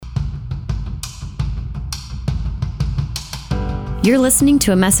You're listening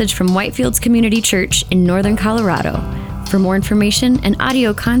to a message from Whitefields Community Church in Northern Colorado. For more information and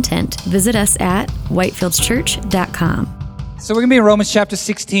audio content, visit us at whitefieldschurch.com. So we're going to be in Romans chapter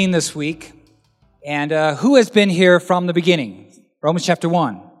 16 this week. And who has been here from the beginning? Romans chapter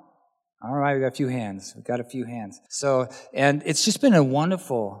 1. All right, we got a few hands. So, and it's just been a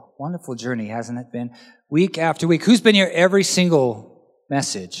wonderful, wonderful journey, hasn't it been? Week after week. Who's been here every single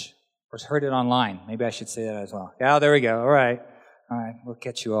message? Or heard it online? Maybe I should say that as well. Yeah, there we go. All right, we'll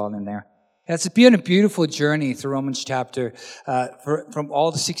get you all in there. It's been a beautiful journey through Romans chapter, from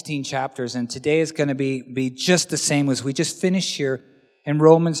all the 16 chapters, and today is going to be just the same as we just finished here in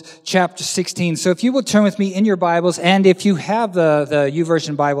Romans chapter 16. So if you will turn with me in your Bibles, and if you have the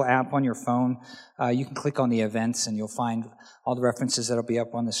YouVersion Bible app on your phone, you can click on the events and you'll find all the references that'll be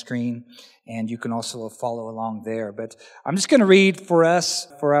up on the screen, and you can also follow along there. But I'm just going to read for us,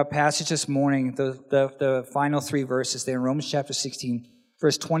 for our passage this morning, the final three verses there in Romans chapter 16,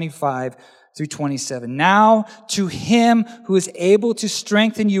 verse 25 through 27. Now to him who is able to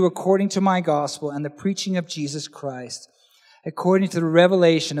strengthen you according to my gospel and the preaching of Jesus Christ, according to the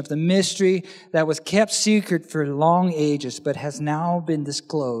revelation of the mystery that was kept secret for long ages, but has now been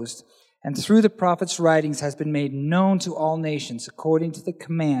disclosed, and through the prophets' writings has been made known to all nations, according to the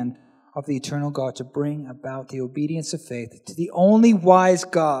command of the eternal God, to bring about the obedience of faith. To the only wise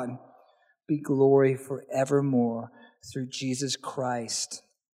God be glory forevermore through Jesus Christ.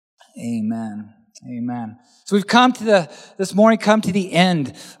 Amen. Amen. So we've come to the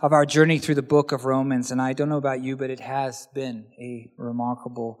end of our journey through the book of Romans, and I don't know about you, but it has been a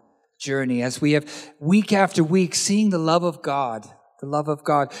remarkable journey as we have week after week seeing the love of God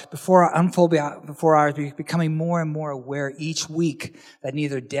before our becoming more and more aware each week that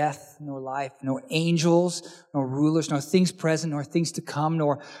neither death nor life, nor angels, nor rulers, nor things present, nor things to come,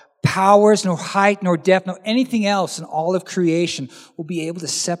 nor powers, nor height, nor depth, nor anything else in all of creation will be able to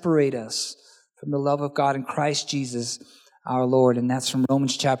separate us from the love of God in Christ Jesus our Lord. And that's from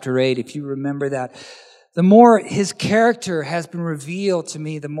Romans chapter 8. If you remember that, the more his character has been revealed to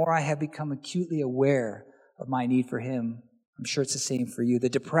me, the more I have become acutely aware of my need for him. I'm sure it's the same for you. The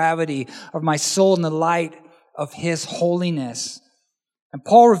depravity of my soul in the light of his holiness. And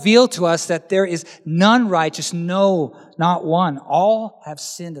Paul revealed to us that there is none righteous, no, not one. All have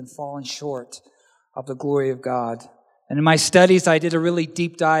sinned and fallen short of the glory of God. And in my studies, I did a really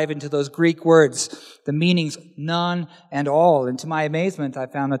deep dive into those Greek words, the meanings none and all. And to my amazement, I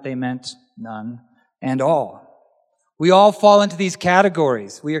found that they meant none and all. We all fall into these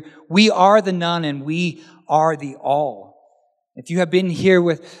categories. We are the none and we are the all. If you have been here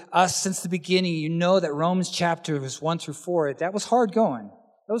with us since the beginning, you know that Romans chapters 1 through 4, that was hard going.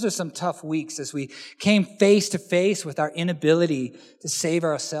 Those are some tough weeks as we came face to face with our inability to save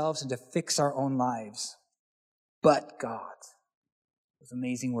ourselves and to fix our own lives. But God. Those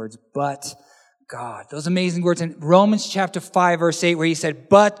amazing words, but God. Those amazing words in Romans chapter 5, verse 8, where he said,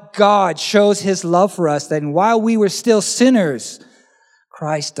 but God shows his love for us, that while we were still sinners,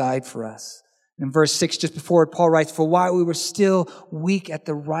 Christ died for us. In verse 6, just before it, Paul writes, for while we were still weak at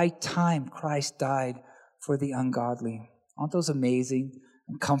the right time, Christ died for the ungodly. Aren't those amazing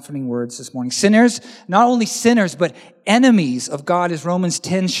and comforting words this morning? Sinners, not only sinners, but enemies of God, as Romans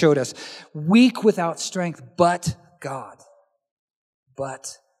 10 showed us. Weak without strength, but God.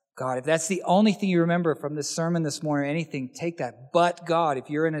 But God. If that's the only thing you remember from this sermon this morning or anything, take that. But God.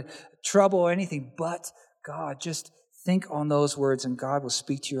 If you're in a trouble or anything, but God. Just think on those words and God will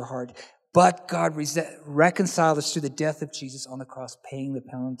speak to your heart. But God reconciled us through the death of Jesus on the cross, paying the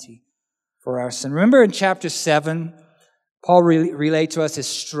penalty for our sin. Remember in chapter 7, Paul relayed to us his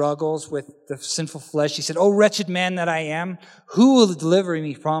struggles with the sinful flesh. He said, "O wretched man that I am, who will deliver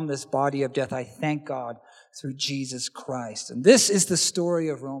me from this body of death? I thank God through Jesus Christ." And this is the story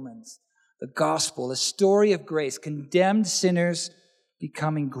of Romans, the gospel, a story of grace, condemned sinners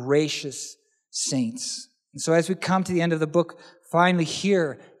becoming gracious saints. And so as we come to the end of the book, finally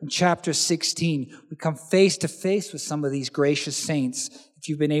here in chapter 16, we come face to face with some of these gracious saints. If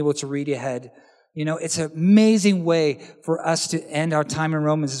you've been able to read ahead, you know, it's an amazing way for us to end our time in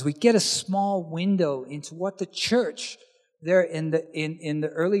Romans as we get a small window into what the church there in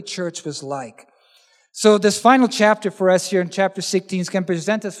the early church was like. So this final chapter for us here in chapter 16 is going to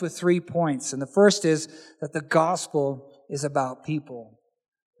present us with 3 points. And the first is that the gospel is about people.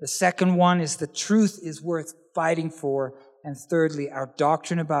 The second one is the truth is worth fighting for. And thirdly, our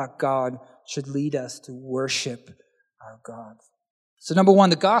doctrine about God should lead us to worship our God. So number one,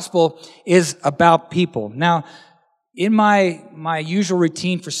 the gospel is about people. Now, in my usual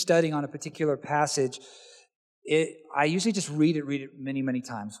routine for studying on a particular passage, I usually just read it many, many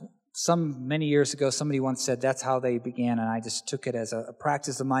times. Many years ago, somebody once said that's how they began, and I just took it as a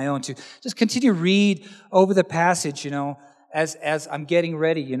practice of my own to just continue to read over the passage, as I'm getting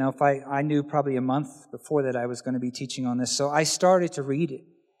ready. If I knew probably a month before that I was going to be teaching on this, so I started to read it.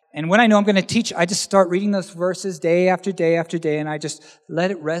 And when I know I'm going to teach, I just start reading those verses day after day after day, and I just let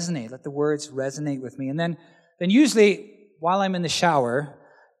it resonate, let the words resonate with me. And then usually, while I'm in the shower,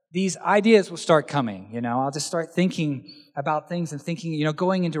 these ideas will start coming, I'll just start thinking about things and thinking,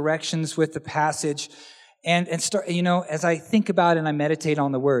 going in directions with the passage and start, as I think about it and I meditate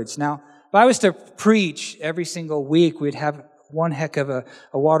on the words. Now, if I was to preach every single week, we'd have one heck of a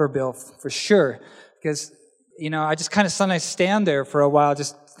water bill for sure, because, I just kind of sometimes stand there for a while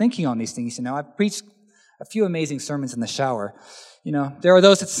just thinking on these things. I've preached a few amazing sermons in the shower. There are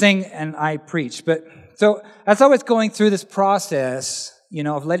those that sing and I preach. But so as I was going through this process,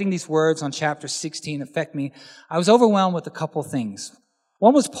 of letting these words on chapter 16 affect me, I was overwhelmed with a couple things.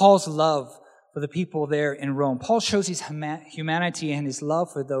 One was Paul's love for the people there in Rome. Paul shows his humanity and his love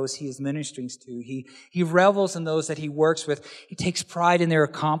for those he is ministering to. He revels in those that he works with. He takes pride in their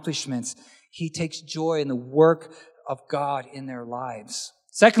accomplishments. He takes joy in the work of God in their lives.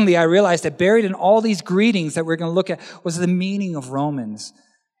 Secondly, I realized that buried in all these greetings that we're going to look at was the meaning of Romans.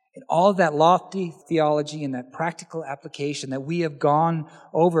 And all of that lofty theology and that practical application that we have gone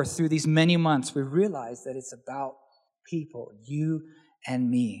over through these many months, we realize that it's about people, you and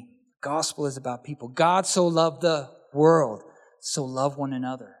me. The gospel is about people. God so loved the world, so love one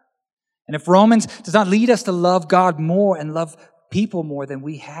another. And if Romans does not lead us to love God more and love people more, then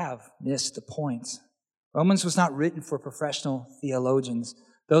we have missed the point. Romans was not written for professional theologians.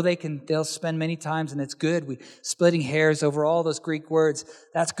 Though they'll spend many times, and it's good, splitting hairs over all those Greek words.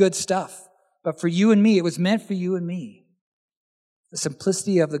 That's good stuff. But for you and me, it was meant for you and me. The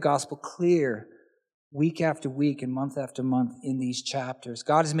simplicity of the gospel clear week after week and month after month in these chapters.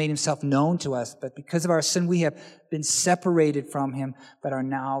 God has made himself known to us, but because of our sin, we have been separated from him, but are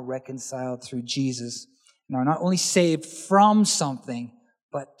now reconciled through Jesus, and are not only saved from something,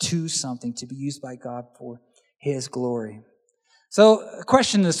 but to something to be used by God for his glory. So, a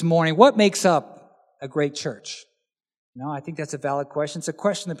question this morning, what makes up a great church? I think that's a valid question. It's a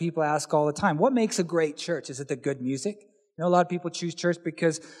question that people ask all the time. What makes a great church? Is it the good music? A lot of people choose church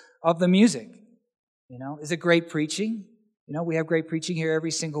because of the music. Is it great preaching? We have great preaching here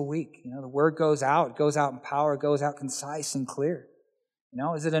every single week. The word goes out in power, it goes out concise and clear.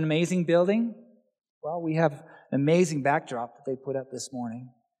 Is it an amazing building? Well, we have an amazing backdrop that they put up this morning.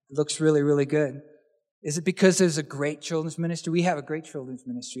 It looks really, really good. Is it because there's a great children's ministry? We have a great children's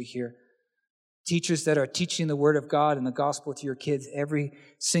ministry here. Teachers that are teaching the Word of God and the gospel to your kids every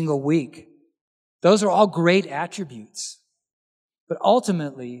single week. Those are all great attributes. But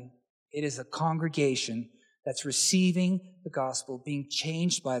ultimately, it is a congregation that's receiving the gospel, being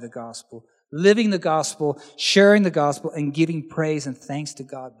changed by the gospel, living the gospel, sharing the gospel, and giving praise and thanks to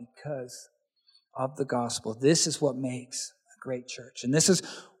God because of the gospel. This is what makes a great church. And this is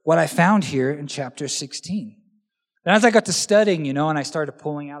what I found here in chapter 16. And as I got to studying, and I started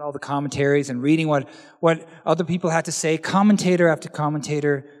pulling out all the commentaries and reading what other people had to say, commentator after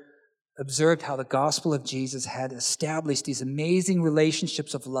commentator observed how the gospel of Jesus had established these amazing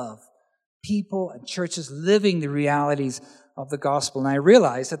relationships of love. People and churches living the realities of the gospel. And I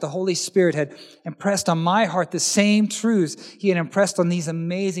realized that the Holy Spirit had impressed on my heart the same truths he had impressed on these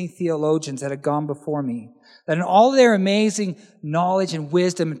amazing theologians that had gone before me. That in all their amazing knowledge and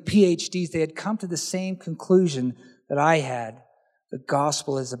wisdom and PhDs, they had come to the same conclusion that I had. The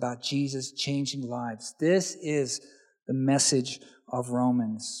gospel is about Jesus changing lives. This is the message of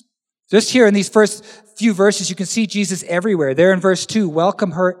Romans. Just here in these first few verses, you can see Jesus everywhere. There in verse 2,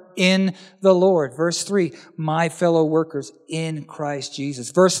 welcome her in the Lord. Verse 3, my fellow workers in Christ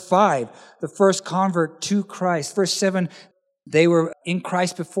Jesus. Verse 5, the first convert to Christ. Verse 7, they were in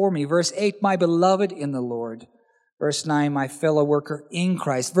Christ before me. Verse 8, my beloved in the Lord. Verse 9, my fellow worker in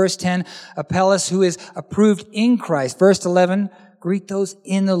Christ. Verse 10, Apelles, who is approved in Christ. Verse 11, greet those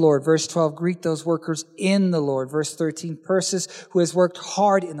in the Lord. Verse 12, greet those workers in the Lord. Verse 13, Persis, who has worked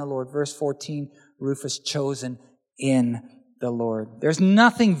hard in the Lord. Verse 14, Rufus, chosen in the Lord. There's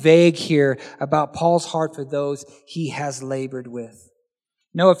nothing vague here about Paul's heart for those he has labored with.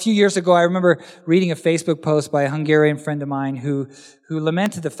 A few years ago, I remember reading a Facebook post by a Hungarian friend of mine who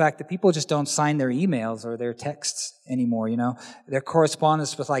lamented the fact that people just don't sign their emails or their texts anymore, Their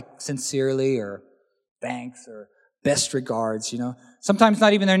correspondence with sincerely or thanks or best regards, Sometimes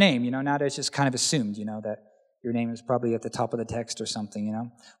not even their name, Now it's just kind of assumed, that your name is probably at the top of the text or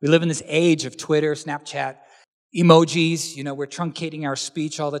something, We live in this age of Twitter, Snapchat, emojis, we're truncating our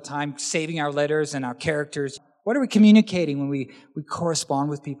speech all the time, saving our letters and our characters. What are we communicating when we correspond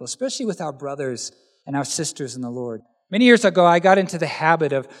with people, especially with our brothers and our sisters in the Lord? Many years ago, I got into the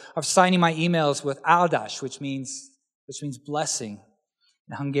habit of signing my emails with Aldash, which means blessing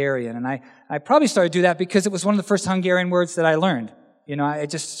in Hungarian. And I probably started to do that because it was one of the first Hungarian words that I learned. I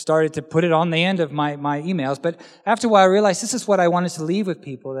just started to put it on the end of my emails. But after a while, I realized this is what I wanted to leave with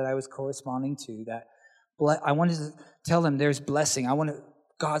people that I was corresponding to, that I wanted to tell them there's blessing. I wanted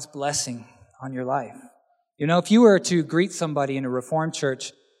God's blessing on your life. If you were to greet somebody in a Reformed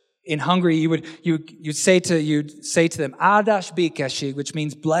church in Hungary, you'd say to them, Áldás békesség, which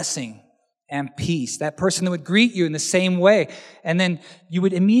means blessing and peace. That person that would greet you in the same way. And then you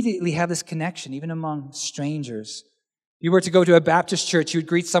would immediately have this connection, even among strangers. If you were to go to a Baptist church, you would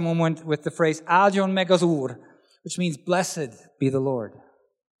greet someone with the phrase, Áldjon meg az Úr, which means blessed be the Lord.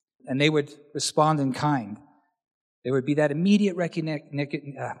 And they would respond in kind. There would be that immediate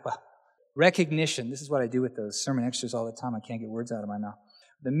recognition. This is what I do with those sermon extras all the time. I can't get words out of my mouth.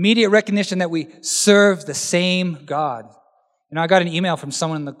 The immediate recognition that we serve the same God. I got an email from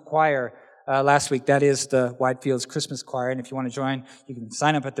someone in the choir last week. That is the Whitefields Christmas Choir. And if you want to join, you can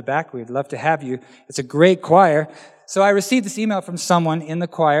sign up at the back. We'd love to have you. It's a great choir. So I received this email from someone in the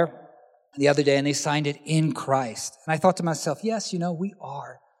choir the other day, and they signed it in Christ. And I thought to myself, yes, we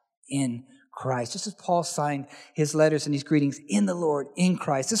are in Christ. Just as Paul signed his letters and his greetings in the Lord, in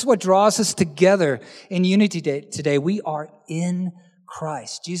Christ. This is what draws us together in unity today. We are in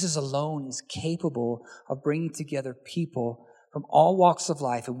Christ. Jesus alone is capable of bringing together people from all walks of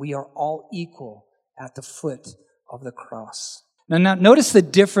life, and we are all equal at the foot of the cross. Now notice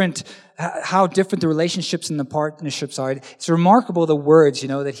how different the relationships and the partnerships are. It's remarkable the words,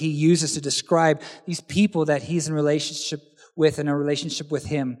 that he uses to describe these people that he's in relationship with and a relationship with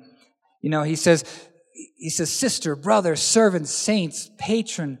him. He says sister, brother, servant, saints,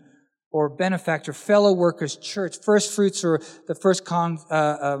 patron, or benefactor, fellow workers, church, first fruits, or the first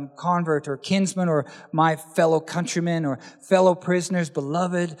convert, or kinsman, or my fellow countrymen, or fellow prisoners,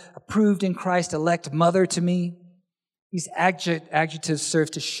 beloved, approved in Christ, elect, mother to me. These adjectives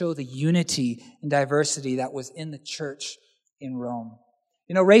serve to show the unity and diversity that was in the church in Rome.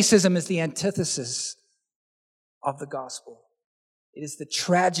 Racism is the antithesis of the gospel. It is the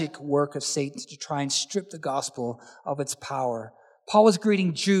tragic work of Satan to try and strip the gospel of its power. Paul was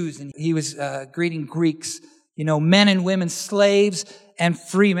greeting Jews, and he was greeting Greeks, men and women, slaves and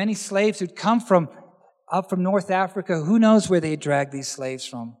free. Many slaves who'd come up from North Africa. Who knows where they dragged these slaves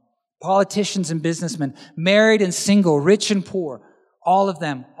from? Politicians and businessmen, married and single, rich and poor, all of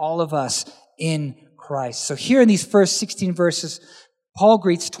them, all of us in Christ. So here in these first 16 verses, Paul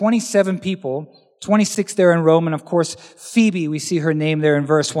greets 27 people, 26 there in Rome, and of course, Phoebe, we see her name there in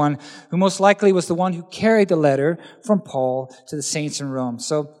verse 1, who most likely was the one who carried the letter from Paul to the saints in Rome.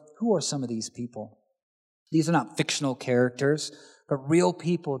 So who are some of these people? These are not fictional characters, but real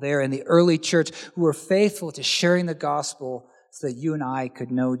people there in the early church who were faithful to sharing the gospel so that you and I could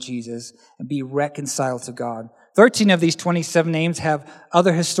know Jesus and be reconciled to God. 13 of these 27 names have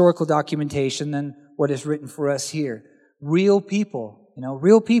other historical documentation than what is written for us here. Real people,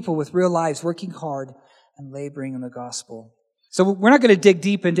 real people with real lives working hard and laboring in the gospel. So we're not going to dig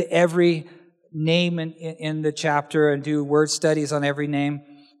deep into every name in the chapter and do word studies on every name,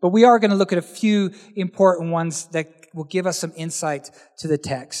 but we are going to look at a few important ones that will give us some insight to the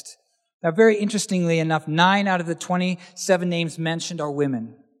text. Now, very interestingly enough, 9 out of the 27 names mentioned are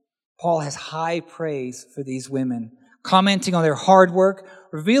women. Paul has high praise for these women, commenting on their hard work,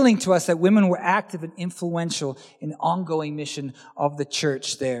 revealing to us that women were active and influential in the ongoing mission of the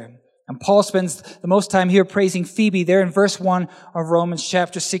church there. And Paul spends the most time here praising Phoebe. There in verse 1 of Romans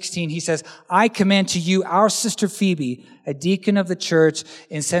chapter 16, he says, I commend to you our sister Phoebe, a deacon of the church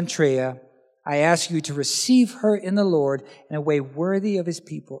in Cenchrea. I ask you to receive her in the Lord in a way worthy of his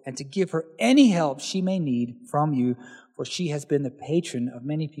people and to give her any help she may need from you, for she has been the patron of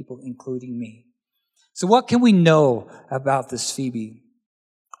many people, including me. So what can we know about this Phoebe?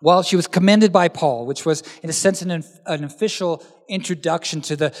 Well, she was commended by Paul, which was, in a sense, an official introduction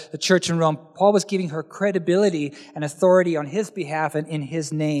to the church in Rome. Paul was giving her credibility and authority on his behalf and in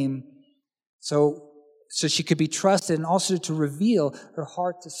his name. So she could be trusted and also to reveal her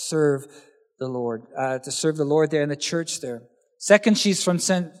heart to serve the Lord there in the church there. Second, she's from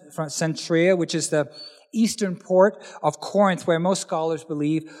Cenchrea, which is the eastern port of Corinth, where most scholars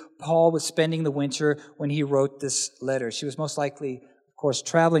believe Paul was spending the winter when he wrote this letter. She was most likely, of course,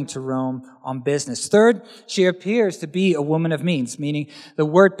 traveling to Rome on business. Third, she appears to be a woman of means, meaning the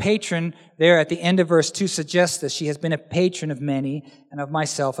word patron there at the end of verse 2 suggests that she has been a patron of many and of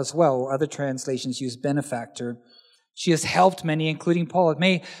myself as well, or other translations use benefactor. She has helped many, including Paul. It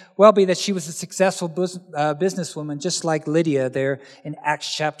may well be that she was a successful businesswoman, just like Lydia there in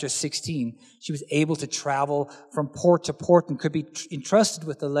Acts chapter 16. She was able to travel from port to port and could be entrusted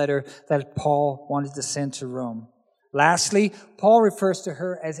with the letter that Paul wanted to send to Rome. Lastly, Paul refers to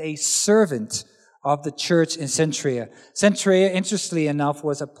her as a servant of the church in Cenchrea. Cenchrea, interestingly enough,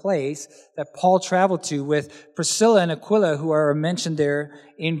 was a place that Paul traveled to with Priscilla and Aquila, who are mentioned there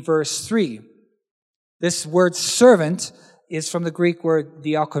in verse 3. This word servant is from the Greek word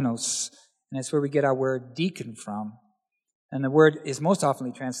diakonos, and that's where we get our word deacon from. And the word is most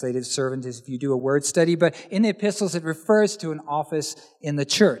often translated servant if you do a word study, but in the epistles it refers to an office in the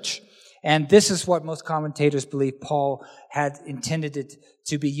church. And this is what most commentators believe Paul had intended it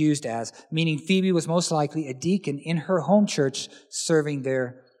to be used as, meaning Phoebe was most likely a deacon in her home church serving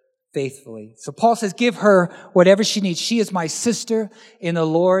there faithfully. So Paul says, give her whatever she needs. She is my sister in the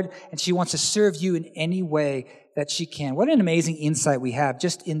Lord, and she wants to serve you in any way that she can. What an amazing insight we have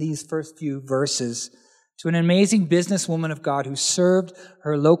just in these first few verses to an amazing businesswoman of God who served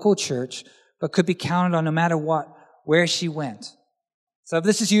her local church, but could be counted on no matter what, where she went. So if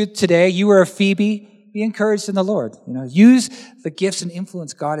this is you today, you are a Phoebe, be encouraged in the Lord. Use the gifts and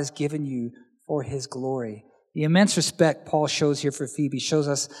influence God has given you for His glory. The immense respect Paul shows here for Phoebe shows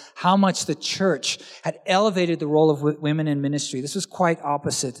us how much the church had elevated the role of women in ministry. This was quite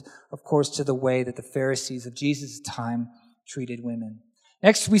opposite, of course, to the way that the Pharisees of Jesus' time treated women.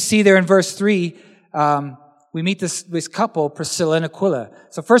 Next, we see there in verse 3, we meet this couple, Priscilla and Aquila.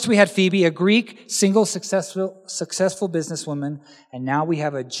 So first we had Phoebe, a Greek, single, successful businesswoman, and now we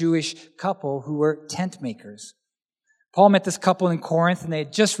have a Jewish couple who were tent makers. Paul met this couple in Corinth, and they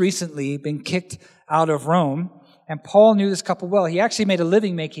had just recently been kicked out of Rome. And Paul knew this couple well. He actually made a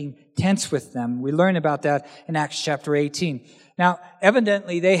living making tents with them. We learn about that in Acts chapter 18. Now,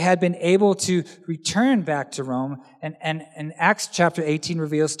 evidently, they had been able to return back to Rome. And Acts chapter 18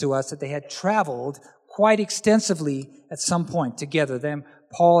 reveals to us that they had traveled quite extensively at some point together. Them,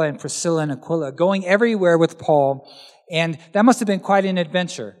 Paul and Priscilla and Aquila, going everywhere with Paul. And that must have been quite an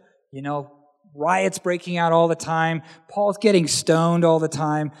adventure. Riots breaking out all the time. Paul's getting stoned all the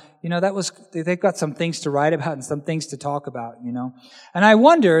time. They've got some things to write about and some things to talk about, And I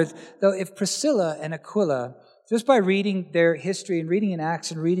wonder, though, if Priscilla and Aquila, just by reading their history and reading in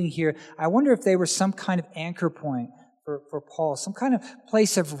Acts and reading here, I wonder if they were some kind of anchor point for Paul, some kind of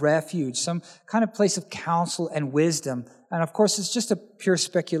place of refuge, some kind of place of counsel and wisdom. And of course, it's just a pure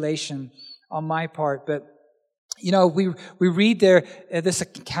speculation on my part, but we read there this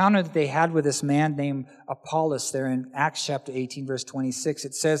encounter that they had with this man named Apollos there in Acts chapter 18, verse 26.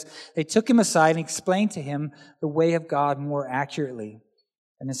 It says, they took him aside and explained to him the way of God more accurately.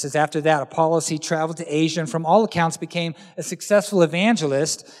 And it says, after that, Apollos, he traveled to Asia and from all accounts became a successful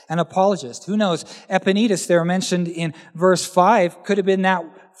evangelist and apologist. Who knows? Epaenetus, there mentioned in verse 5, could have been that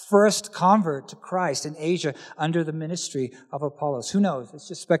first convert to Christ in Asia under the ministry of Apollos. Who knows? It's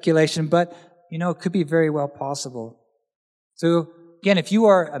just speculation, but it could be very well possible. So, again, if you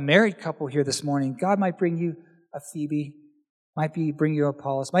are a married couple here this morning, God might bring you a Phoebe, might bring you a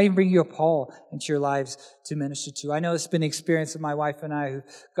Apollos, might even bring you a Paul into your lives to minister to. I know it's been an experience of my wife and I, who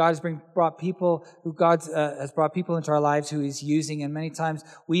God has brought people into our lives who He's using, and many times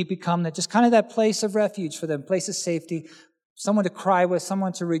we become that place of refuge for them, place of safety, someone to cry with,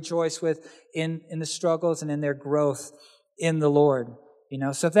 someone to rejoice with in the struggles and in their growth in the Lord.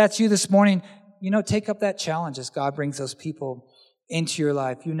 So if that's you this morning, take up that challenge as God brings those people into your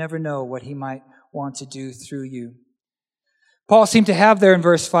life. You never know what He might want to do through you. Paul seemed to have there in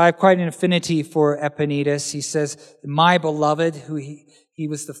verse 5 quite an affinity for Epaenetus. He says, my beloved, who he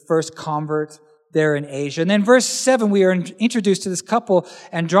was the first convert there in Asia. And then verse 7, we are introduced to this couple,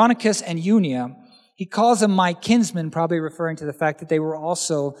 Andronicus and Eunia. He calls them my kinsmen, probably referring to the fact that they were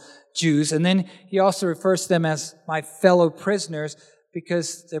also Jews. And then he also refers to them as my fellow prisoners,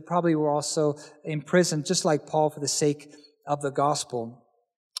 because they probably were also in prison, just like Paul, for the sake of the gospel.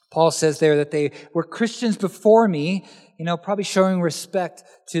 Paul says there that they were Christians before me, probably showing respect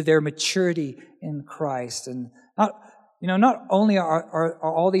to their maturity in Christ. And not only are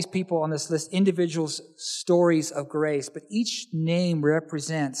all these people on this list individuals' stories of grace, but each name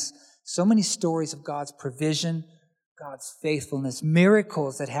represents so many stories of God's provision, God's faithfulness,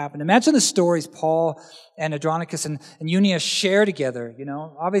 miracles that happen. Imagine the stories Paul and Andronicus and Eunia share together.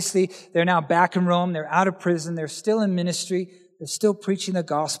 Obviously they're now back in Rome. They're out of prison. They're still in ministry. They're still preaching the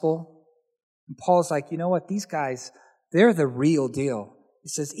gospel. And Paul's like, these guys, they're the real deal. He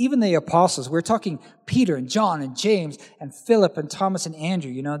says, even the apostles, we're talking Peter and John and James and Philip and Thomas and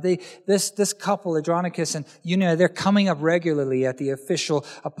Andrew, this couple, Andronicus and Eunia, they're coming up regularly at the official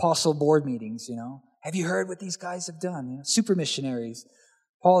apostle board meetings, Have you heard what these guys have done? Super missionaries.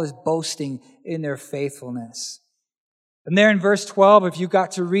 Paul is boasting in their faithfulness. And there in verse 12, if you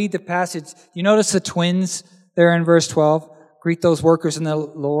got to read the passage, you notice the twins there in verse 12. Greet those workers in the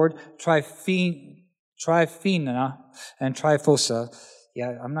Lord, Tryphena and Tryphosa.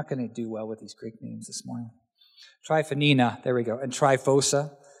 Yeah, I'm not going to do well with these Greek names this morning. Tryphena, there we go, and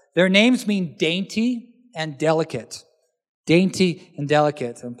Tryphosa. Their names mean dainty and delicate. Dainty and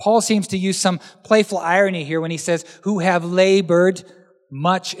delicate. And Paul seems to use some playful irony here when he says, who have labored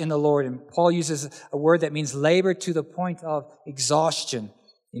much in the Lord. And Paul uses a word that means labor to the point of exhaustion.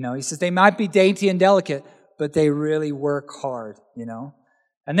 He says they might be dainty and delicate, but they really work hard,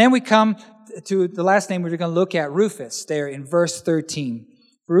 And then we come to the last name we're going to look at, Rufus, there in verse 13.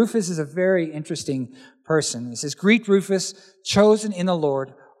 Rufus is a very interesting person. It says, greet Rufus, chosen in the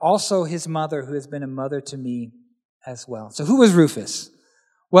Lord, also his mother, who has been a mother to me as well. So who was Rufus?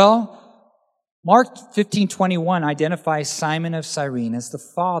 Well, Mark 15:21 identifies Simon of Cyrene as the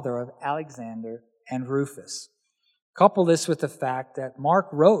father of Alexander and Rufus. Couple this with the fact that Mark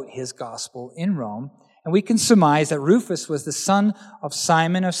wrote his gospel in Rome, and we can surmise that Rufus was the son of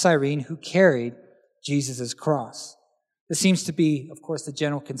Simon of Cyrene who carried Jesus' cross. This seems to be, of course, the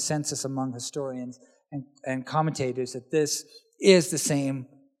general consensus among historians and commentators that this is the same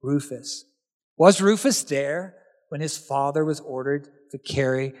Rufus. Was Rufus there when his father was ordered to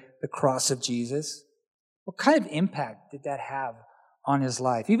carry the cross of Jesus? What kind of impact did that have on his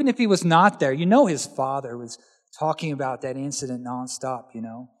life? Even if he was not there, his father was talking about that incident nonstop,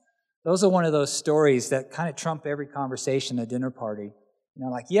 Those are one of those stories that kind of trump every conversation at a dinner party.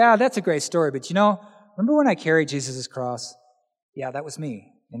 Yeah, that's a great story, but remember when I carried Jesus' cross? Yeah, that was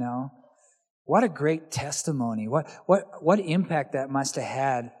me, What a great testimony. What impact that must have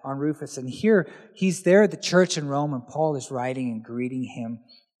had on Rufus. And here, he's there at the church in Rome, and Paul is writing and greeting him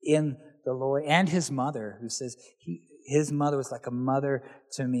in the Lord, and his mother, who says his mother was like a mother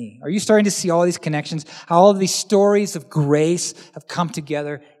to me. Are you starting to see all these connections? How all of these stories of grace have come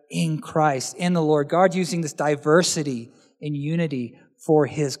together in Christ, in the Lord. God using this diversity in unity for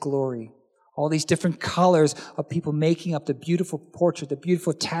his glory. All these different colors of people making up the beautiful portrait, the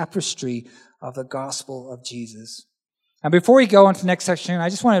beautiful tapestry of the gospel of Jesus. Now, before we go on to the next section, I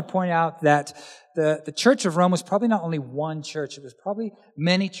just wanted to point out that the Church of Rome was probably not only one church, it was probably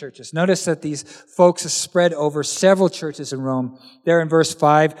many churches. Notice that these folks are spread over several churches in Rome. There in verse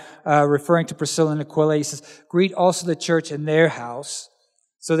 5, referring to Priscilla and Aquila, he says, greet also the church in their house.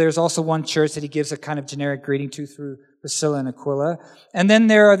 So there's also one church that he gives a kind of generic greeting to through Priscilla and Aquila. And then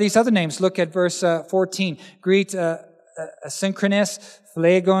there are these other names. Look at verse 14. Greet Asynchronous,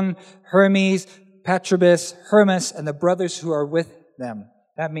 Phlegon, Hermes, Patrobus, Hermas, and the brothers who are with them.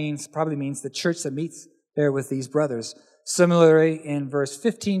 That probably means the church that meets there with these brothers. Similarly, in verse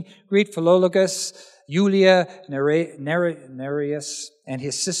 15, greet Philologus, Julia, Nereus, and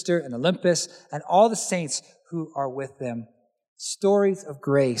his sister, and Olympus, and all the saints who are with them. Stories of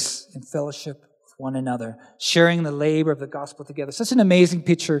grace and fellowship with one another, sharing the labor of the gospel together. Such an amazing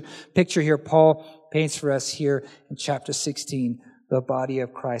picture here Paul paints for us here in chapter 16, the body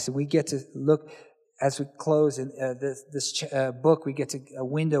of Christ. And we get to look, as we close in this book, we get a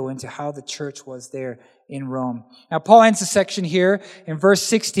window into how the church was there in Rome. Now, Paul ends the section here in verse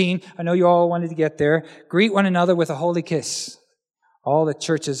 16. I know you all wanted to get there. Greet one another with a holy kiss. All the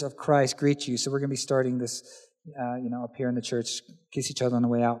churches of Christ greet you. So we're going to be starting this up here in the church, kiss each other on the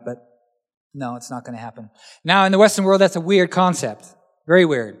way out, but no, it's not going to happen. Now, in the Western world, that's a weird concept. Very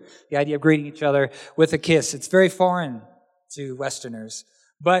weird. The idea of greeting each other with a kiss. It's very foreign to Westerners.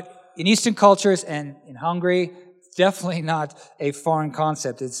 But in Eastern cultures and in Hungary, it's definitely not a foreign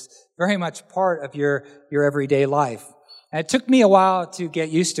concept. It's very much part of your everyday life. And it took me a while to get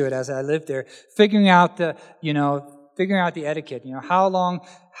used to it as I lived there, figuring out the etiquette. How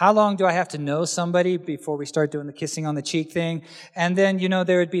long do I have to know somebody before we start doing the kissing on the cheek thing? And then,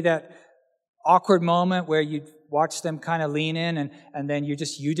 there would be that awkward moment where you'd watch them kind of lean in and then you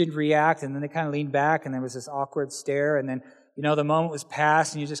didn't react, and then they kind of leaned back, and there was this awkward stare, and then, the moment was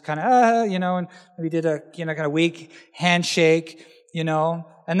past, and you just kind of, and maybe did a, kind of weak handshake,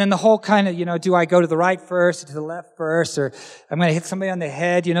 and then the whole kind of, do I go to the right first or to the left first, or I'm going to hit somebody on the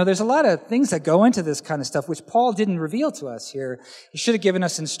head? There's a lot of things that go into this kind of stuff, which Paul didn't reveal to us here. He should have given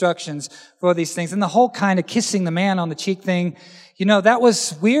us instructions for these things. And the whole kind of kissing the man on the cheek thing, that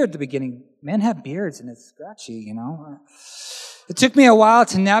was weird at the beginning. Men have beards and it's scratchy, It took me a while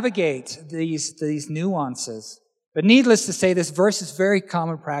to navigate these nuances. But needless to say, this verse is very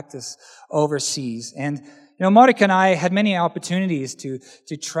common practice overseas. And Monica and I had many opportunities to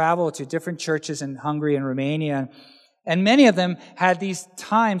travel to different churches in Hungary and Romania. And many of them had these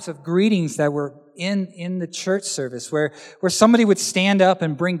times of greetings that were in the church service where somebody would stand up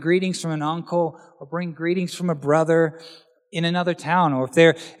and bring greetings from an uncle or bring greetings from a brother in another town. Or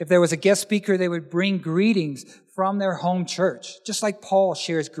if there was a guest speaker, they would bring greetings from their home church. Just like Paul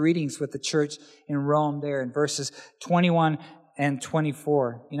shares greetings with the church in Rome there in verses 21 and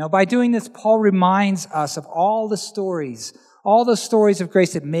 24. By doing this, Paul reminds us of all those stories of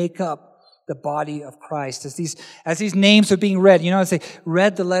grace that make up the body of Christ. As these names are being read, as they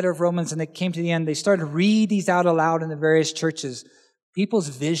read the letter of Romans and they came to the end, they started to read these out aloud in the various churches. People's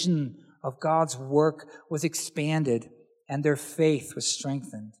vision of God's work was expanded and their faith was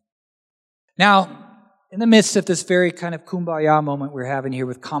strengthened. Now, in the midst of this very kind of kumbaya moment we're having here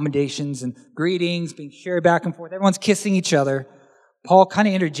with commendations and greetings being shared back and forth, everyone's kissing each other, Paul kind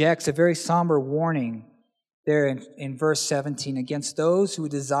of interjects a very somber warning there in verse 17 against those who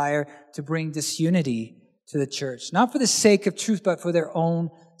desire to bring disunity to the church, not for the sake of truth, but for their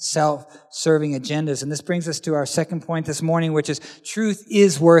own self-serving agendas. And this brings us to our second point this morning, which is truth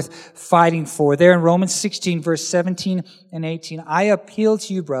is worth fighting for. There in Romans 16, verse 17 and 18, I appeal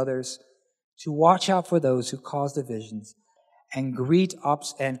to you, brothers, to watch out for those who cause divisions and create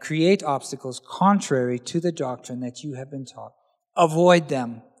obstacles contrary to the doctrine that you have been taught. Avoid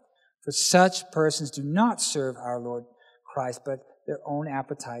them. For such persons do not serve our Lord Christ, but their own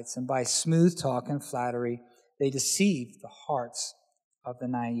appetites, and by smooth talk and flattery, they deceive the hearts of the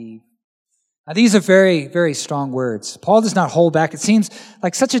naive. Now, these are very, very strong words. Paul does not hold back. It seems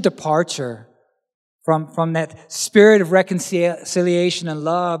like such a departure from that spirit of reconciliation and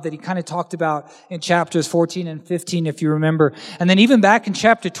love that he kind of talked about in chapters 14 and 15, if you remember. And then even back in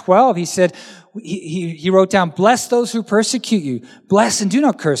chapter 12, he said, he wrote down, bless those who persecute you. Bless and do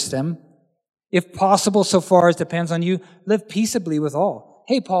not curse them. If possible, so far as depends on you, live peaceably with all.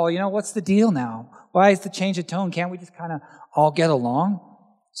 Hey, Paul, what's the deal now? Why is the change of tone? Can't we just kind of all get along?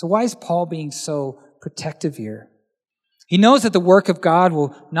 So why is Paul being so protective here? He knows that the work of God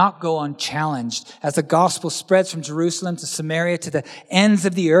will not go unchallenged as the gospel spreads from Jerusalem to Samaria to the ends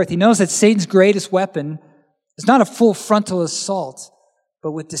of the earth. He knows that Satan's greatest weapon is not a full frontal assault,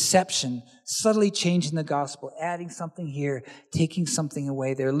 but with deception, subtly changing the gospel, adding something here, taking something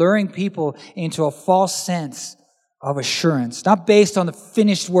away there, luring people into a false sense of assurance, not based on the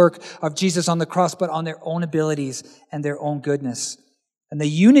finished work of Jesus on the cross, but on their own abilities and their own goodness. And the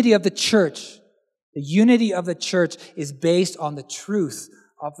unity of the church is based on the truth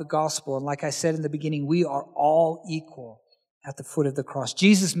of the gospel. And like I said in the beginning, we are all equal at the foot of the cross.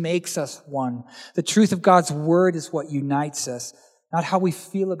 Jesus makes us one. The truth of God's word is what unites us, not how we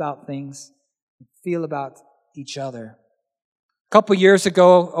feel about things, feel about each other. A couple years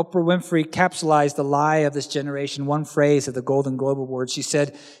ago, Oprah Winfrey capsulized the lie of this generation, one phrase of the Golden Globe Awards. She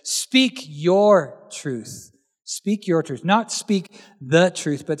said, speak your truth. Speak your truth. Not speak the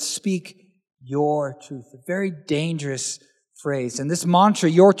truth, but speak your truth. A very dangerous phrase. And this mantra,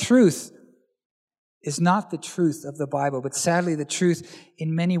 your truth, is not the truth of the Bible, but sadly the truth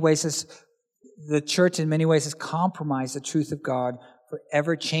in many ways is, the church in many ways has compromised the truth of God for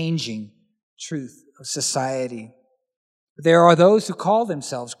ever-changing truth of society. There are those who call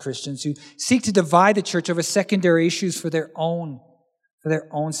themselves Christians who seek to divide the church over secondary issues for their own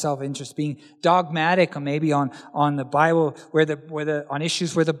self-interest, being dogmatic or maybe on the Bible on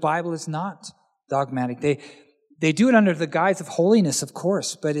issues where the Bible is not dogmatic. They do it under the guise of holiness, of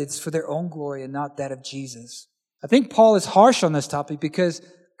course, but it's for their own glory and not that of Jesus. I think Paul is harsh on this topic because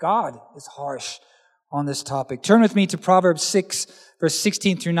God is harsh on this topic. Turn with me to Proverbs 6, verse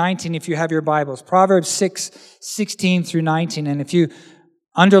 16 through 19, if you have your Bibles. Proverbs 6, 16 through 19. And if you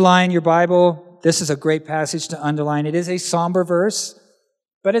underline your Bible, this is a great passage to underline. It is a somber verse,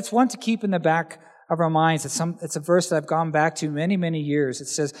 but it's one to keep in the back of our minds. It's a verse that I've gone back to many, many years. It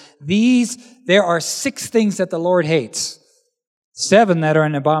says, there are 6 things that the Lord hates, 7 that are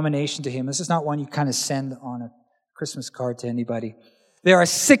an abomination to him. This is not one you kind of send on a Christmas card to anybody. There are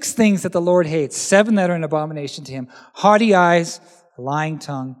 6 things that the Lord hates, 7 that are an abomination to him: haughty eyes, a lying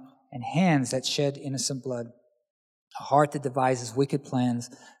tongue, and hands that shed innocent blood, a heart that devises wicked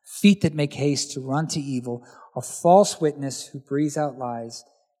plans, feet that make haste to run to evil, a false witness who breathes out lies,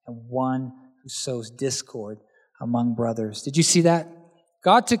 and one who sows discord among brothers. Did you see that?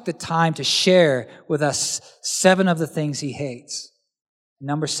 God took the time to share with us 7 of the things he hates.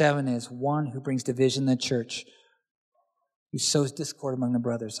 Number 7 is one who brings division in the church, who sows discord among the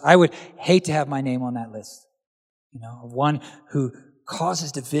brothers. I would hate to have my name on that list, of one who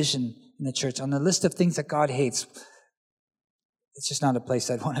causes division in the church. On the list of things that God hates, it's just not a place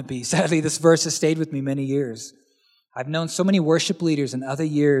I'd want to be. Sadly, this verse has stayed with me many years. I've known so many worship leaders in other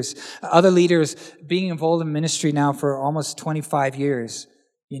leaders being involved in ministry now for almost 25 years,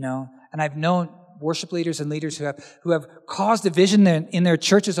 and I've known worship leaders and leaders who have caused division in their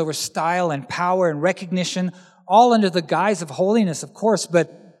churches over style and power and recognition, all under the guise of holiness, of course,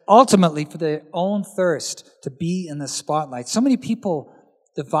 but ultimately for their own thirst to be in the spotlight. So many people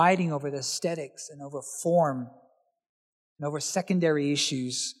dividing over the aesthetics and over form and over secondary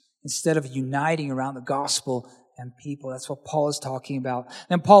issues instead of uniting around the gospel and people. That's what Paul is talking about.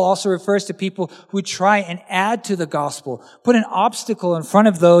 And Paul also refers to people who try and add to the gospel, put an obstacle in front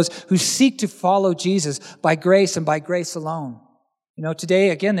of those who seek to follow Jesus by grace and by grace alone. Today,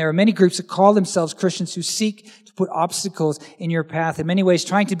 again, there are many groups that call themselves Christians who seek to put obstacles in your path, in many ways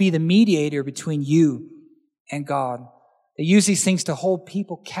trying to be the mediator between you and God. They use these things to hold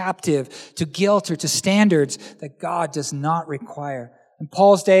people captive to guilt or to standards that God does not require. In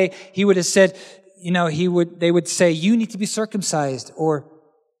Paul's day, he would have said, they would say, you need to be circumcised, or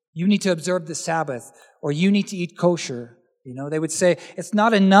you need to observe the Sabbath, or you need to eat kosher. They would say, it's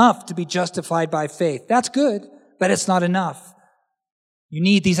not enough to be justified by faith. That's good, but it's not enough. You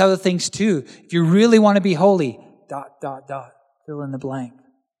need these other things too. If you really want to be holy, ... fill in the blank.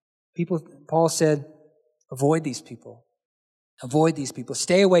 Paul said, avoid these people. Avoid these people.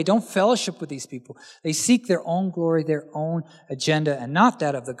 Stay away. Don't fellowship with these people. They seek their own glory, their own agenda, and not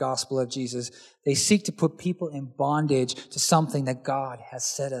that of the gospel of Jesus. They seek to put people in bondage to something that God has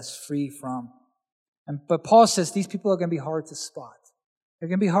set us free from. But Paul says these people are going to be hard to spot. They're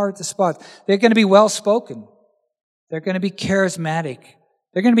going to be hard to spot. They're going to be well-spoken. They're going to be charismatic.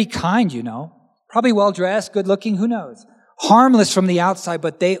 They're going to be kind, Probably well-dressed, good-looking, who knows? Harmless from the outside,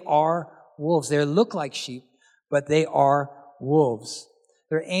 but they are wolves. They look like sheep, but they are wolves.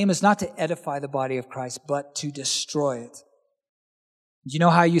 Their aim is not to edify the body of Christ, but to destroy it. Do you know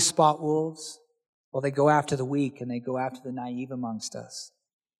how you spot wolves? Well, they go after the weak and they go after the naive amongst us.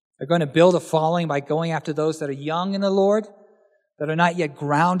 They're going to build a following by going after those that are young in the Lord, that are not yet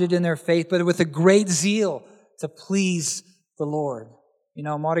grounded in their faith, but with a great zeal to please the Lord.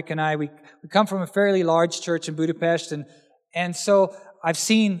 Marek and I, we come from a fairly large church in Budapest, and so I've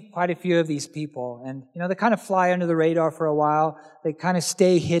seen quite a few of these people, and they kind of fly under the radar for a while. They kind of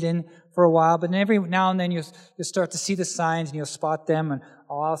stay hidden for a while, but every now and then you'll start to see the signs and you'll spot them, and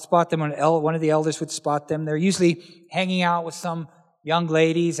I'll spot them, and one of the elders would spot them. They're usually hanging out with some young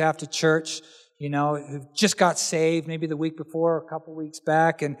ladies after church, who just got saved maybe the week before or a couple weeks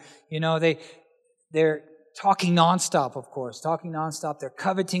back, and they're talking nonstop, of course, They're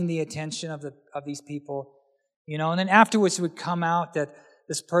coveting the attention of these people. And then afterwards it would come out that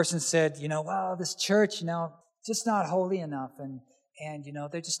this person said, well, this church, just not holy enough. And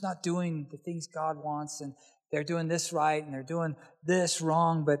they're just not doing the things God wants. And they're doing this right and they're doing this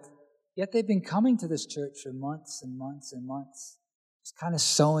wrong. But yet they've been coming to this church for months and months and months. Just kind of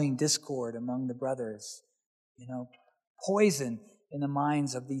sowing discord among the brothers. Poison in the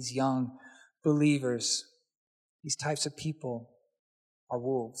minds of these young believers. These types of people are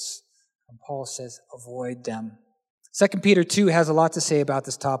wolves. And Paul says, avoid them. 2 Peter 2 has a lot to say about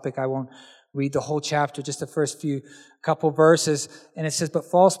this topic. I won't read the whole chapter, just the first couple verses. And it says, but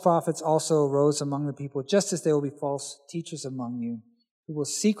false prophets also arose among the people, just as there will be false teachers among you, who will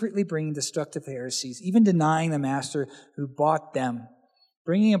secretly bring destructive heresies, even denying the master who bought them,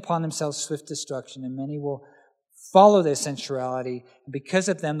 bringing upon themselves swift destruction. And many will follow their sensuality. And because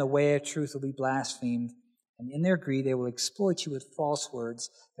of them, the way of truth will be blasphemed. And in their greed, they will exploit you with false words.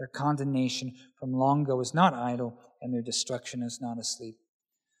 Their condemnation from long ago is not idle, and their destruction is not asleep.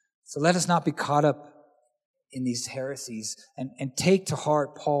 So let us not be caught up in these heresies and take to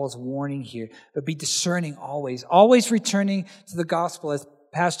heart Paul's warning here, but be discerning always returning to the gospel. As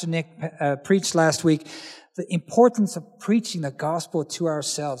Pastor Nick preached last week, the importance of preaching the gospel to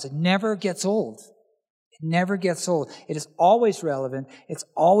ourselves. It never gets old. It never gets old. It is always relevant. It's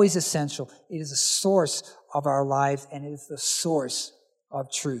always essential. It is a source of our lives, and it is the source of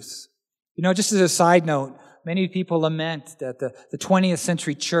truth. Just as a side note, many people lament that the 20th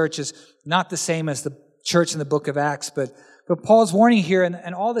century church is not the same as the church in the book of Acts, but Paul's warning here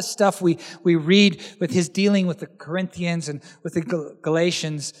and all this stuff we read with his dealing with the Corinthians and with the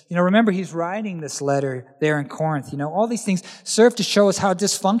Galatians, remember he's writing this letter there in Corinth. All these things serve to show us how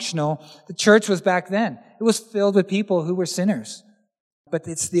dysfunctional the church was back then. It was filled with people who were sinners. But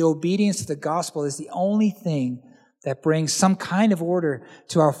it's the obedience to the gospel is the only thing that brings some kind of order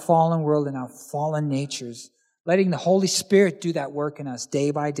to our fallen world and our fallen natures, letting the Holy Spirit do that work in us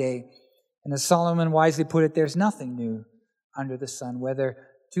day by day. And as Solomon wisely put it, there's nothing new under the sun, whether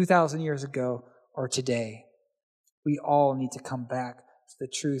 2,000 years ago or today. We all need to come back to the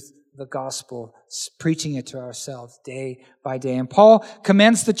truth the gospel, preaching it to ourselves day by day. And Paul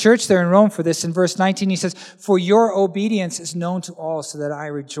commends the church there in Rome for this. In verse 19, he says, "For your obedience is known to all, so that I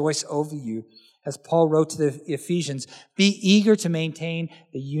rejoice over you." As Paul wrote to the Ephesians, "Be eager to maintain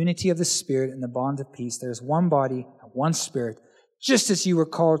the unity of the Spirit in the bond of peace. There is one body and one Spirit, just as you were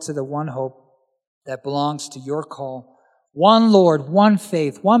called to the one hope that belongs to your call. One Lord, one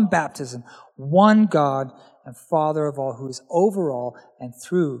faith, one baptism, one God and Father of all, who is over all and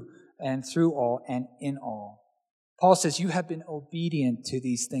through all and in all." Paul says, you have been obedient to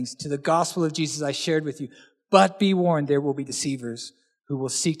these things, to the gospel of Jesus I shared with you. But be warned, there will be deceivers who will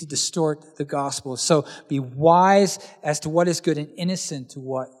seek to distort the gospel. So be wise as to what is good and innocent to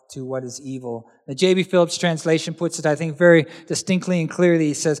what is evil. The J.B. Phillips translation puts it, I think, very distinctly and clearly.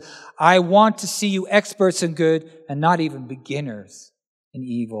 He says, "I want to see you experts in good and not even beginners in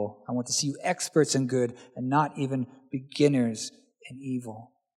evil." I want to see you experts in good and not even beginners in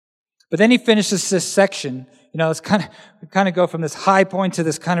evil. But then he finishes this section. It's we kind of go from this high point to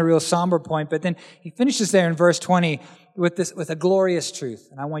this kind of real somber point. But then he finishes there in verse 20 with a glorious truth.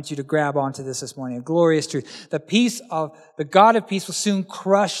 And I want you to grab onto this morning. A glorious truth. The God of peace will soon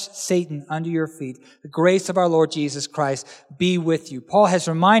crush Satan under your feet. The grace of our Lord Jesus Christ be with you. Paul has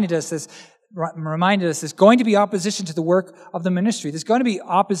reminded us there's going to be opposition to the work of the ministry. There's going to be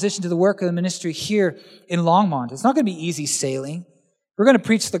opposition to the work of the ministry here in Longmont. It's not going to be easy sailing. We're going to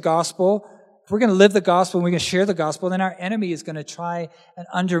preach the gospel. If we're going to live the gospel and we're going to share the gospel, then our enemy is going to try and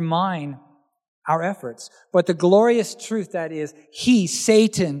undermine our efforts. But the glorious truth that is,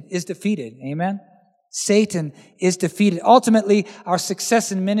 Satan, is defeated. Amen? Satan is defeated. Ultimately, our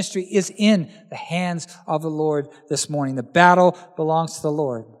success in ministry is in the hands of the Lord this morning. The battle belongs to the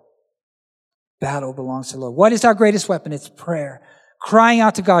Lord. Battle belongs to the Lord. What is our greatest weapon? It's prayer. Crying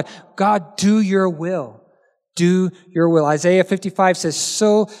out to God, God, do your will. Do your will. Isaiah 55 says,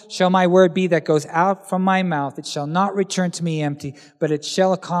 "So shall my word be that goes out from my mouth. It shall not return to me empty, but it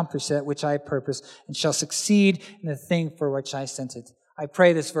shall accomplish that which I purpose and shall succeed in the thing for which I sent it." I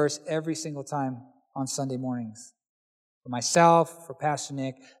pray this verse every single time on Sunday mornings. For myself, for Pastor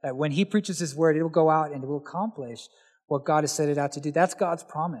Nick, that when he preaches his word, it will go out and it will accomplish what God has set it out to do. That's God's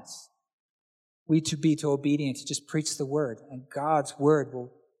promise. We to be obedient, to just preach the word, and God's word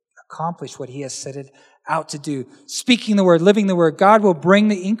will accomplish what he has set it out to do. Speaking the word, living the word, God will bring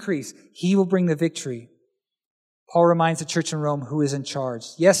the increase. He will bring the victory. Paul reminds the church in Rome who is in charge.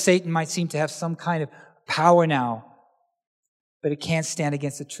 Yes, Satan might seem to have some kind of power now, but it can't stand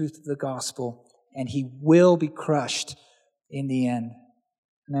against the truth of the gospel, and he will be crushed in the end.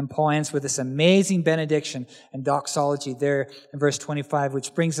 And then Paul ends with this amazing benediction and doxology there in verse 25,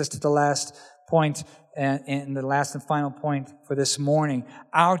 which brings us to the last point and the last and final point for this morning.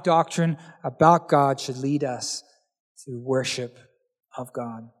 Our doctrine about God should lead us to worship of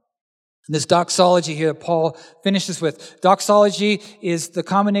God. This doxology here that Paul finishes with. Doxology is the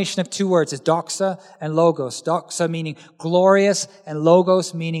combination of two words. It's doxa and logos. Doxa meaning glorious and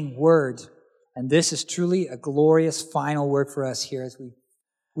logos meaning word. And this is truly a glorious final word for us here as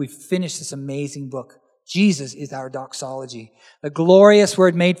we finish this amazing book. Jesus is our doxology. The glorious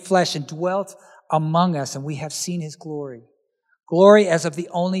word made flesh and dwelt among us, and we have seen his glory. Glory as of the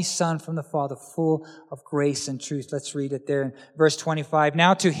only Son from the Father, full of grace and truth. Let's read it there in verse 25.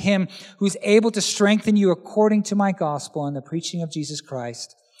 "Now to him who's able to strengthen you according to my gospel and the preaching of Jesus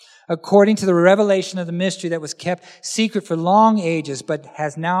Christ, according to the revelation of the mystery that was kept secret for long ages, but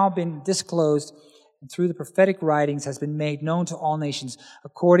has now been disclosed and through the prophetic writings has been made known to all nations,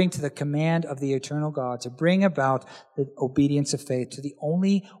 according to the command of the eternal God, to bring about the obedience of faith. To the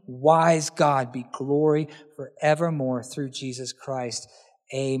only wise God be glory forevermore through Jesus Christ.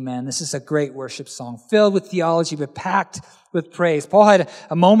 Amen." This is a great worship song, filled with theology, but packed with praise. Paul had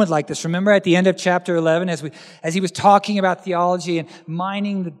a moment like this. Remember at the end of chapter 11, as he was talking about theology and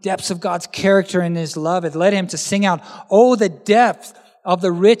mining the depths of God's character and his love, it led him to sing out, "Oh, the depth of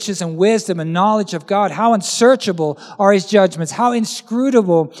the riches and wisdom and knowledge of God. How unsearchable are his judgments, how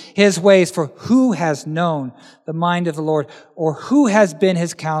inscrutable his ways. For who has known the mind of the Lord, or who has been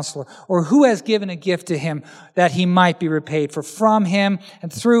his counselor, or who has given a gift to him that he might be repaid? For from him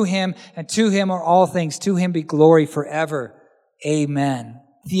and through him and to him are all things. To him be glory forever. Amen."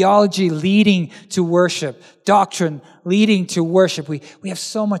 Theology leading to worship. Doctrine leading to worship. We have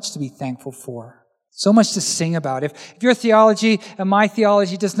so much to be thankful for. So much to sing about. If your theology and my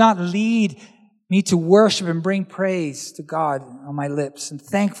theology does not lead me to worship and bring praise to God on my lips and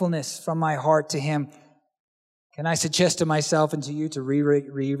thankfulness from my heart to him, can I suggest to myself and to you to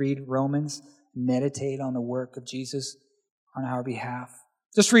reread Romans, meditate on the work of Jesus on our behalf?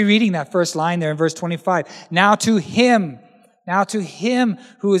 Just rereading that first line there in verse 25. "Now to him Now to him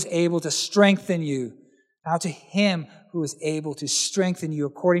who is able to strengthen you. Now to him who is able to strengthen you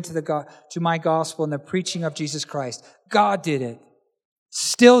according to my gospel and the preaching of Jesus Christ. God did it,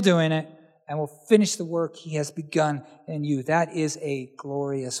 still doing it, and will finish the work he has begun in you. That is a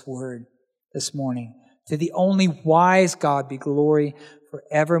glorious word this morning. To the only wise God be glory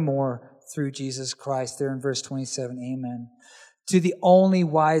forevermore through Jesus Christ. There in verse 27, amen. To the only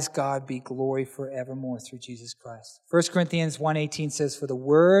wise God be glory forevermore through Jesus Christ. 1 Corinthians 1:18 says, for the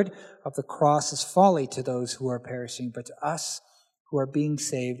word of the cross is folly to those who are perishing, but to us who are being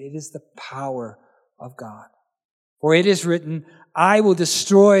saved, it is the power of God. For it is written, I will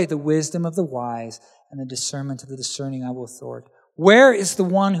destroy the wisdom of the wise, and the discernment of the discerning I will thwart. Where is the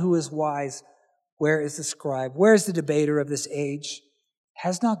one who is wise? Where is the scribe? Where is the debater of this age?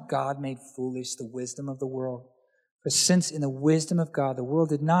 Has not God made foolish the wisdom of the world? For since in the wisdom of God, the world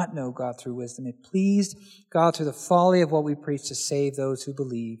did not know God through wisdom, it pleased God through the folly of what we preach to save those who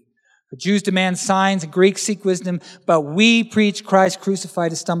believe. For Jews demand signs and Greeks seek wisdom, but we preach Christ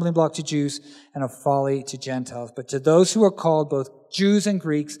crucified, a stumbling block to Jews and a folly to Gentiles. But to those who are called, both Jews and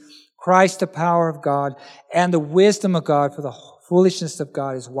Greeks, Christ the power of God and the wisdom of God, for the foolishness of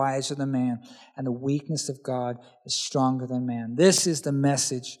God is wiser than man, and the weakness of God is stronger than man. This is the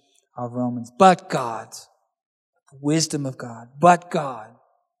message of Romans. But God, the wisdom of God, but God.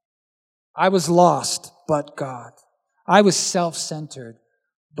 I was lost, but God. I was self-centered,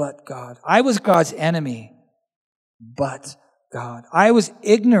 but God. I was God's enemy, but God. I was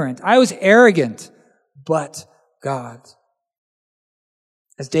ignorant. I was arrogant, but God.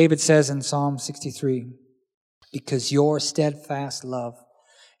 As David says in Psalm 63, because your steadfast love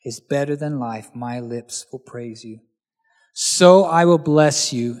is better than life, my lips will praise you. So I will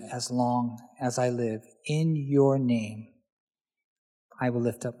bless you as long as I live. In your name, I will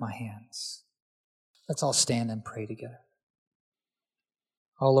lift up my hands. Let's all stand and pray together.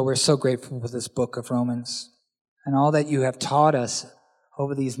 Oh Lord, we're so grateful for this book of Romans and all that you have taught us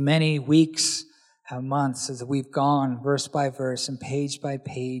over these many weeks and months as we've gone verse by verse and page by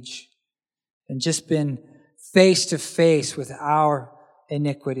page and just been face to face with our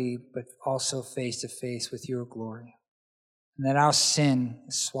iniquity, but also face to face with your glory. And that our sin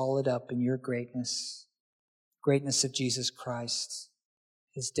is swallowed up in your greatness of Jesus Christ,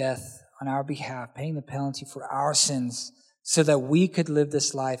 his death on our behalf, paying the penalty for our sins so that we could live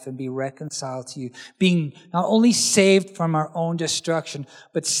this life and be reconciled to you, being not only saved from our own destruction,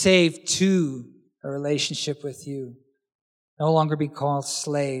 but saved to a relationship with you. No longer be called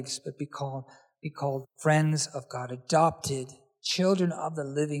slaves, but be called friends of God, adopted children of the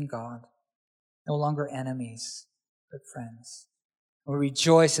living God, no longer enemies, but friends. We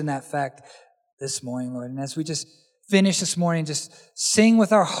rejoice in that fact this morning, Lord. And as we just finish this morning, just sing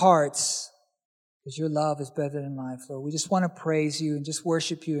with our hearts, because your love is better than life, Lord. We just want to praise you and just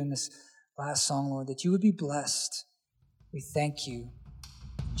worship you in this last song, Lord, that you would be blessed. We thank you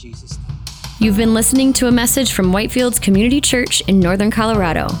in Jesus' name. You've been listening to a message from Whitefields Community Church in Northern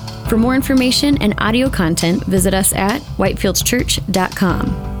Colorado. For more information and audio content, visit us at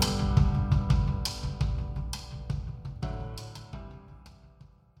whitefieldschurch.com.